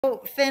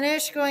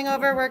Finish going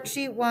over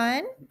worksheet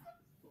 1.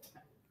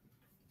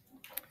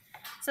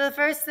 So the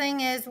first thing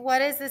is,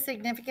 what is the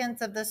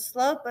significance of the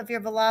slope of your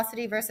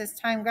velocity versus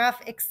time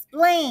graph?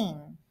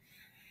 Explain.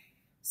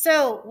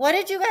 So what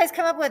did you guys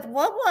come up with?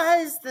 What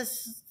was the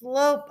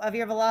slope of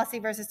your velocity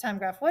versus time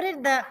graph? What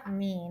did that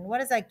mean?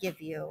 What does that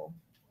give you?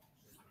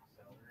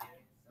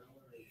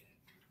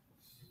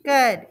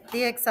 Good,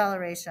 the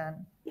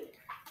acceleration.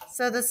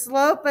 So the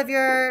slope of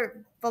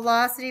your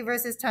velocity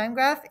versus time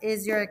graph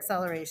is your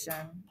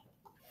acceleration.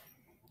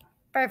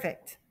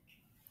 Perfect.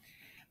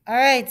 All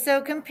right,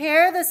 so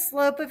compare the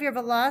slope of your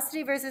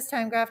velocity versus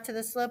time graph to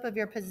the slope of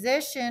your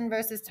position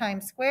versus time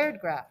squared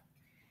graph.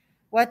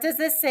 What does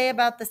this say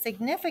about the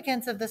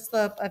significance of the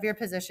slope of your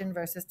position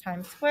versus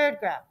time squared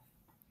graph?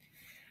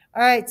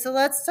 All right, so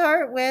let's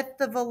start with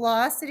the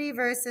velocity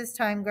versus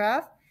time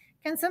graph.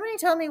 Can somebody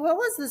tell me what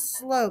was the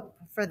slope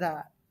for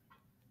that?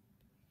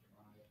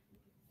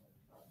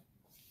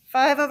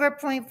 5 over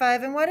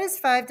 0.5. And what is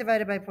 5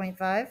 divided by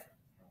 0.5?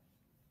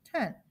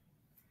 10.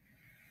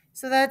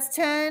 So that's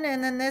 10,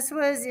 and then this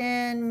was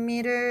in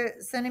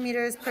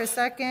centimeters per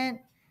second,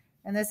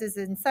 and this is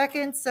in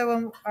seconds.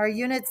 So our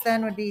units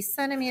then would be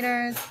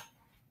centimeters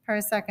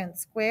per second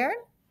squared.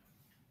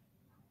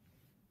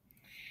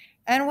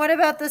 And what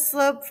about the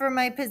slope for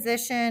my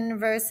position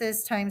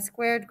versus time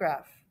squared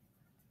graph?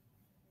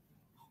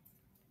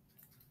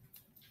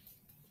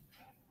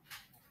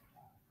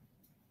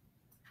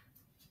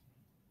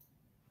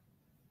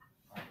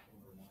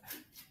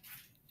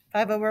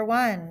 Five over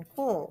 1.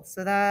 Cool.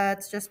 So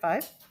that's just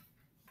 5.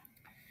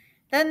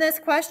 Then this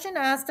question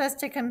asked us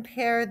to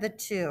compare the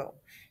two.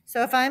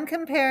 So if I'm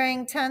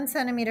comparing 10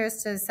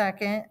 centimeters per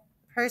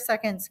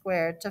second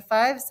squared to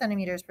 5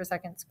 centimeters per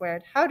second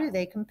squared, how do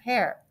they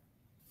compare?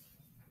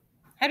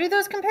 How do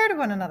those compare to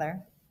one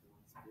another?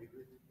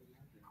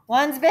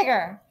 One's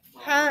bigger,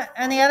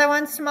 and the other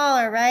one's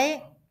smaller,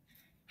 right?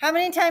 How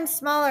many times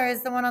smaller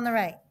is the one on the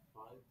right?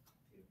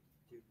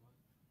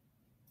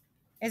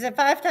 Is it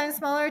 5 times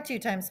smaller or 2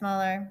 times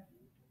smaller?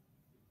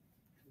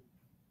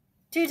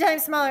 2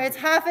 times smaller. It's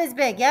half as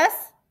big,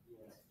 yes?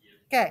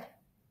 Okay.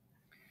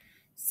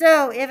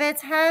 So if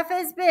it's half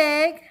as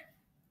big,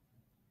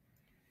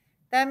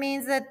 that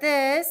means that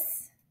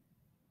this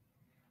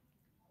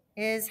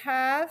is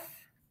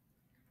half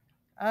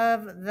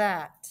of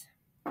that.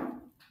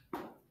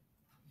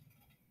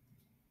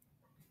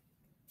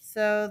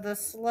 So the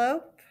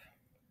slope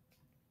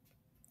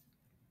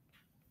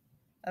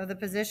of the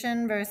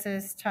position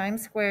versus time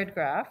squared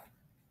graph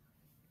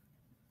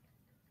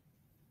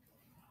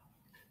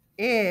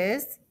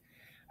is,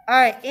 all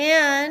right,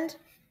 and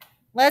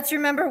let's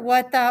remember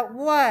what that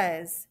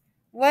was.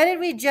 What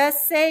did we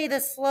just say the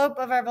slope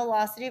of our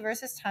velocity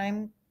versus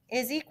time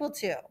is equal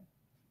to?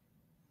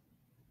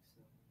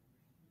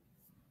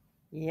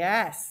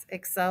 Yes,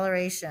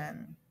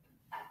 acceleration.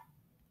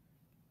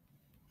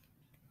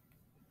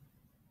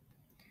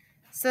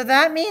 So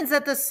that means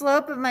that the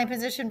slope of my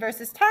position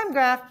versus time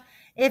graph,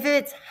 if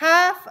it's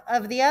half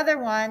of the other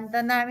one,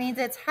 then that means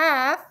it's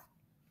half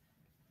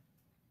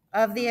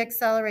of the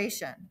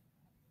acceleration.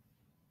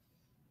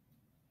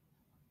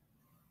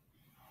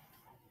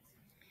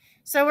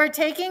 So we're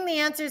taking the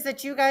answers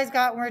that you guys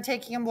got and we're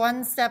taking them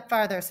one step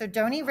farther. So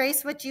don't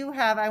erase what you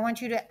have. I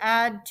want you to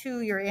add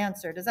to your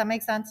answer. Does that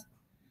make sense?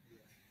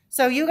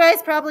 So you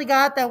guys probably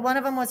got that one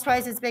of them was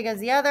twice as big as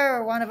the other,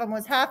 or one of them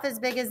was half as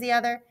big as the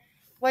other.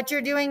 What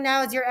you're doing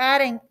now is you're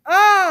adding,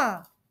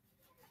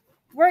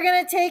 we're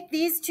going to take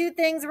these two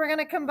things, we're going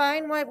to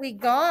combine what we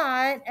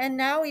got, and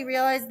now we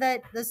realize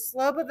that the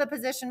slope of the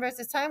position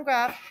versus time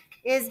graph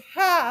is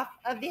half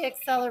of the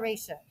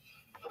acceleration.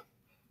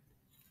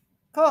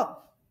 Cool.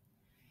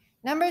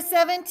 Number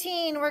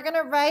 17, we're going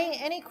to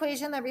write an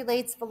equation that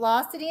relates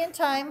velocity and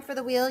time for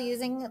the wheel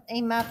using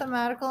a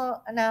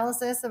mathematical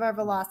analysis of our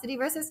velocity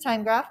versus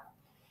time graph.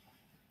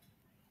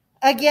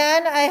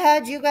 Again, I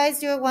had you guys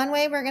do it one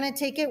way. We're going to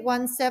take it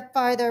one step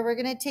farther. We're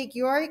going to take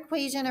your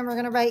equation and we're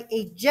going to write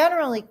a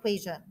general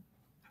equation.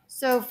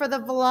 So for the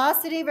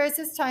velocity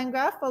versus time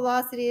graph,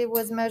 velocity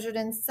was measured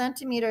in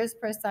centimeters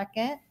per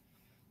second.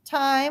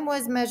 Time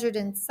was measured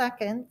in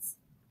seconds.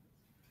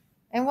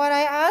 And what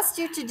I asked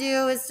you to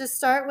do is to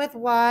start with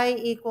y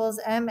equals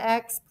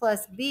mx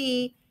plus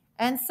b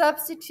and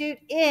substitute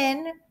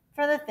in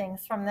for the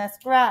things from this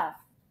graph.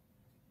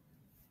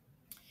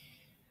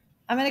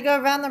 I'm going to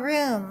go around the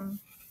room.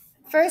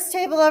 First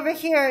table over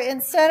here,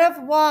 instead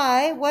of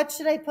y, what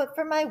should I put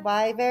for my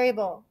y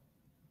variable?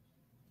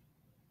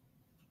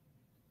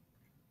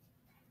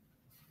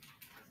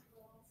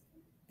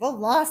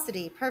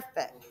 Velocity,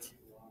 perfect.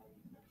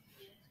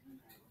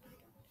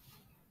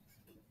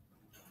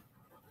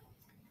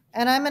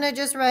 And I'm going to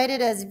just write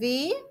it as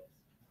v.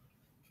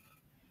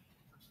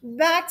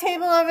 Back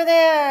table over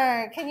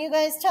there. Can you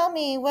guys tell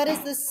me what is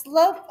the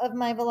slope of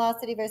my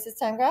velocity versus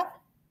time graph?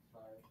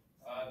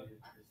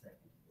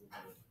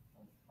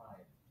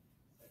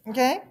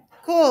 Okay,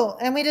 cool.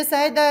 And we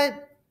decide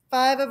that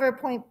 5 over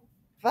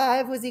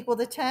 0.5 was equal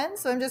to 10.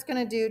 So I'm just going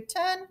to do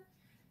 10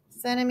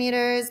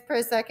 centimeters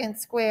per second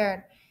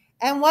squared.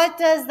 And what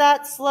does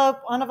that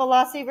slope on a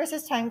velocity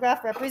versus time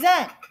graph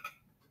represent?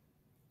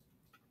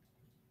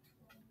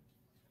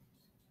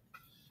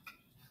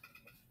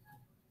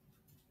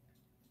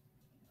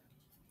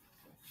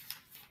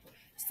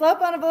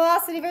 Slope on a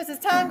velocity versus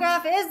time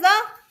graph is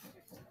the,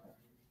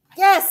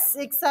 yes,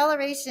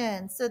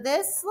 acceleration. So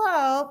this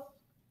slope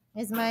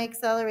is my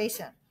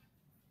acceleration.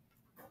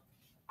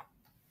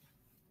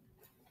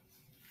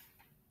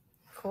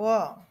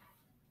 Cool.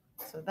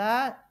 So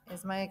that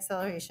is my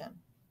acceleration.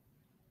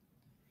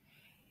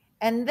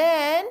 And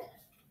then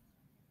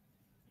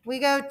we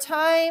go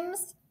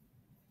times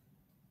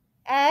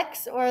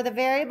x, or the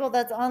variable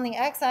that's on the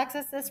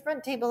x-axis, this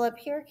front table up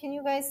here. Can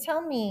you guys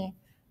tell me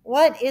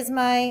what is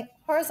my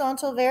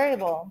horizontal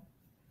variable?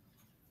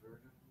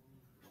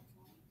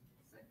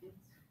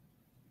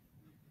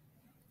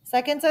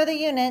 Seconds are the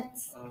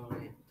units. Oh,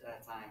 right,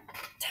 time.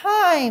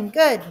 Time,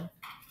 good.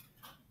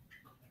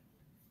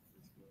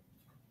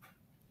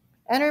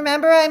 And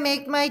remember, I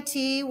make my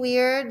t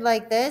weird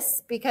like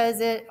this because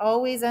it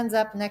always ends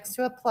up next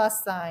to a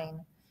plus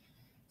sign.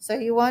 So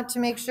you want to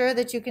make sure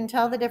that you can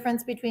tell the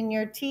difference between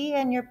your t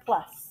and your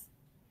plus.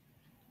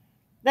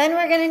 Then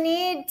we're going to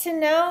need to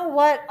know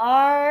what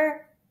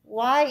our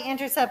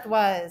y-intercept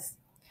was.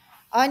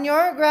 On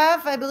your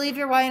graph, I believe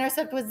your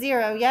y-intercept was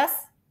 0,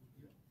 yes?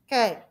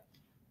 Okay.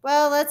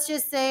 Well, let's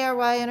just say our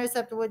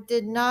y-intercept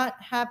did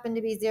not happen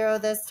to be 0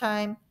 this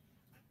time.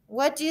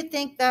 What do you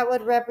think that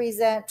would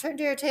represent? Turn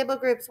to your table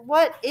groups.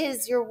 What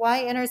is your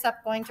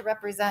y-intercept going to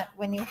represent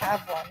when you have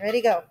one? Ready,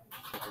 go.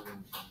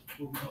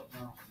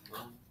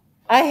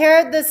 I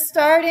heard the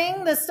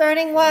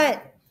starting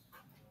what?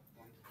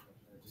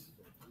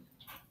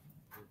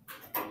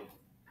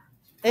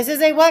 This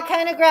is a what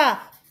kind of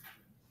graph?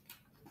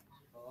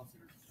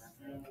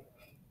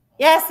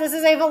 Yes, this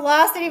is a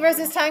velocity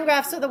versus time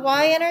graph. So the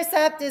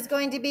y-intercept is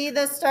going to be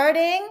the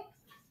starting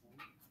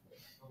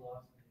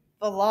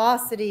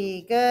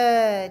velocity.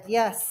 Good.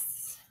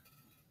 Yes.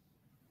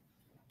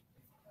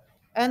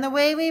 And the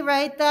way we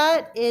write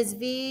that is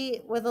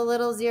v with a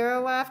little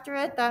 0 after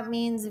it. That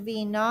means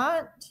v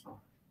naught,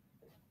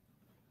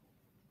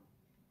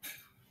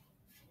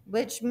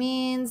 which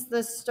means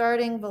the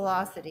starting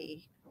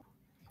velocity.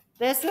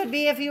 This would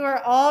be if you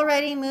were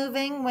already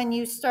moving when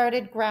you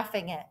started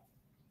graphing it.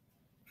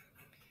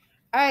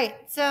 All right,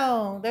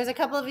 so there's a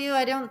couple of you,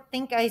 I don't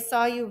think I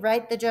saw you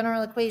write the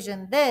general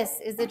equation. This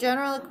is the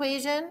general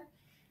equation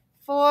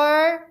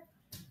for,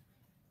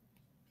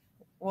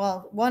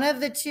 well, one of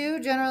the two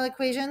general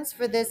equations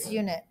for this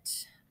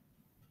unit.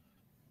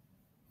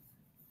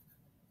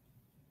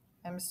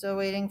 I'm still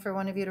waiting for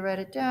one of you to write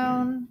it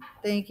down.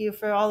 Thank you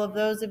for all of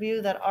those of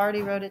you that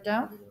already wrote it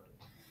down.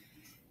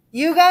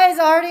 You guys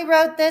already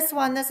wrote this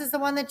one. This is the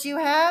one that you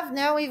have.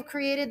 Now we've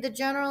created the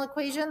general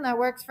equation that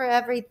works for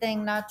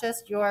everything, not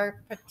just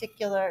your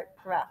particular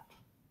graph.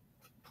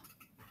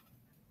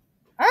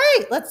 All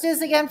right, let's do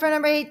this again for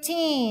number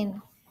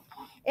 18.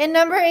 In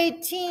number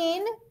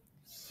 18,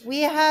 we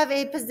have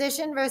a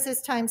position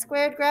versus time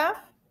squared graph.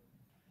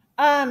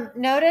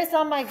 Notice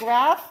on my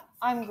graph,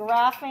 I'm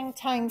graphing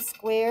time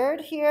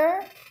squared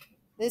here.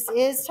 This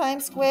is time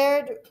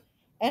squared.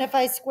 And if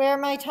I square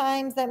my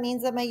times, that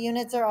means that my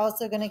units are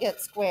also going to get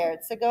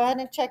squared. So go ahead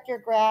and check your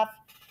graph.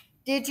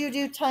 Did you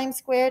do time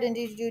squared and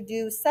did you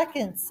do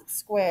seconds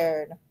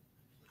squared?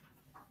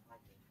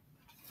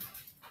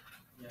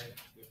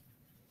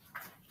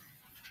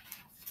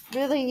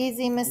 Really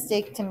easy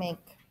mistake to make.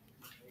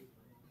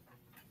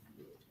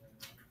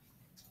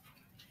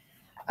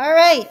 All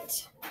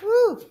right.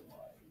 Woo.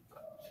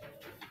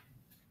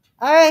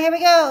 All right, here we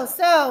go.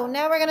 So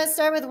now we're going to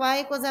start with y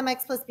equals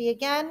mx plus b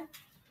again.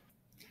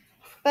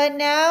 But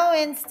now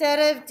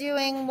instead of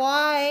doing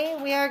y,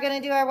 we are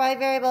going to do our y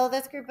variable.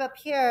 This group up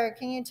here,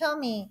 can you tell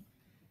me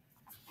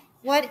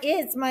what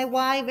is my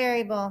y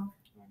variable?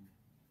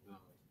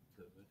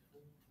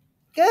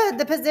 Good,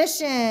 the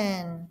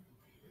position.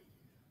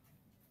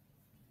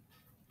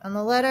 And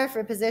the letter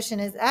for position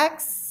is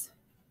x.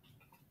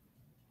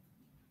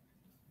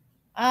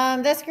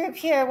 This group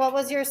here, what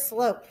was your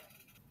slope?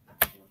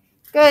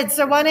 Good,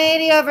 so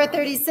 180 over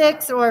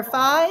 36 or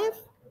 5.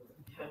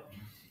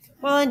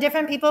 Well, and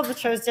different people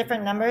chose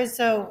different numbers,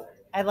 so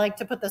I like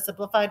to put the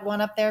simplified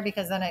one up there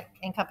because then it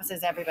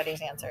encompasses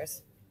everybody's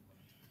answers.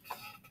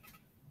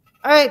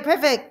 All right,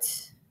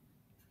 perfect.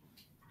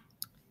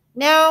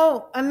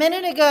 Now, a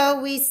minute ago,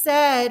 we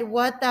said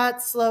what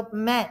that slope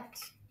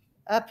meant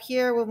up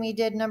here when we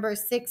did number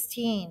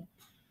 16.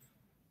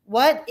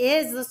 What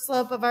is the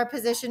slope of our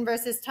position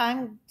versus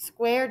time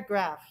squared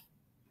graph?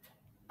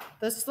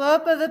 The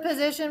slope of the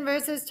position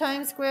versus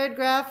time squared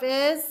graph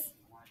is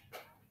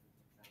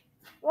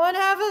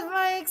 1/2 of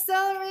my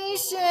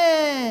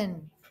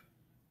acceleration.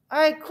 All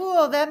right,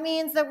 cool. That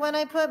means that when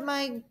I put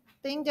my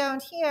thing down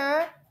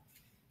here,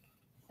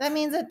 that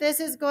means that this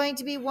is going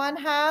to be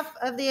 1/2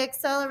 of the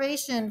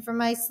acceleration for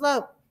my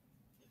slope.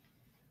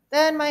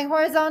 Then my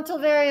horizontal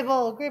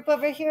variable, group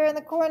over here in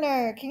the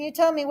corner. Can you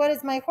tell me what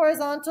is my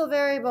horizontal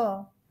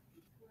variable?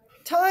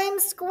 Time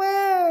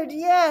squared,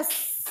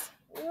 yes,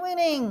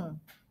 winning.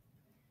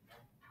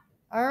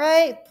 All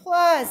right,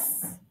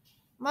 plus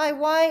my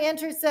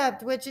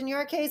y-intercept, which in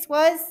your case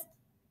was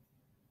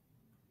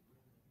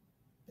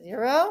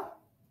 0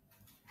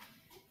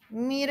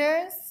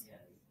 meters.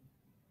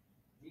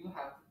 Do you have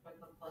to put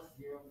the plus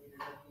 0 meters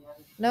at the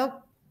end?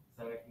 Nope.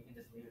 So if you can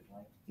just leave it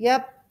blank?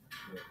 Yep.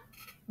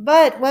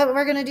 But what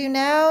we're going to do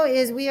now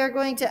is we are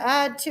going to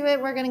add to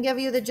it. We're going to give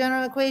you the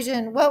general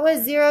equation. What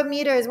was 0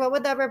 meters? What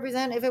would that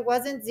represent? If it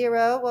wasn't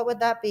 0, what would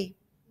that be?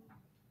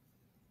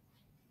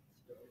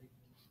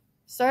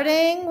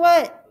 Starting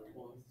what?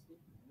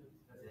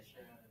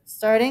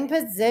 Starting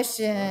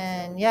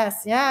position.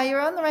 Yes. Yeah, you're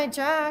on the right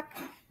track.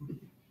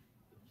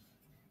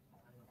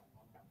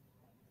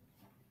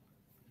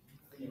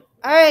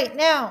 All right.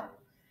 Now,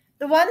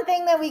 the one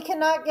thing that we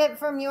cannot get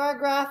from your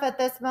graph at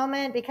this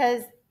moment,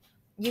 because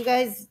you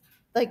guys,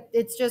 like,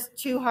 it's just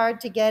too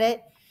hard to get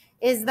it,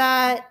 is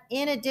that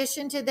in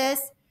addition to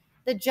this,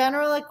 the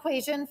general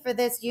equation for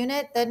this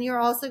unit, then you're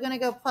also going to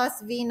go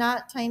plus V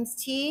naught times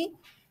T.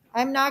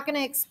 I'm not going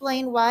to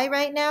explain why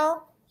right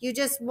now. You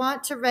just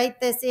want to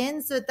write this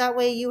in so that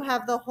way you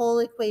have the whole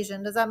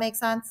equation. Does that make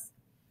sense?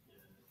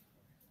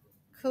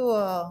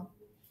 Cool.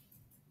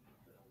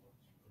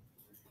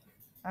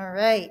 All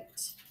right.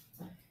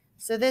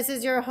 So this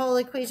is your whole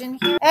equation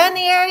here. And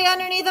the area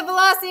underneath the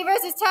velocity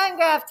versus time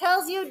graph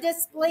tells you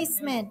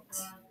displacement.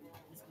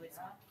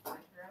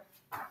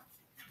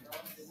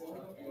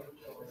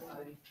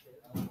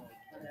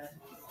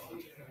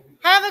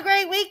 Have a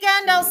great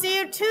weekend. I'll see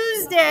you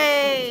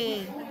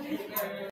Tuesday.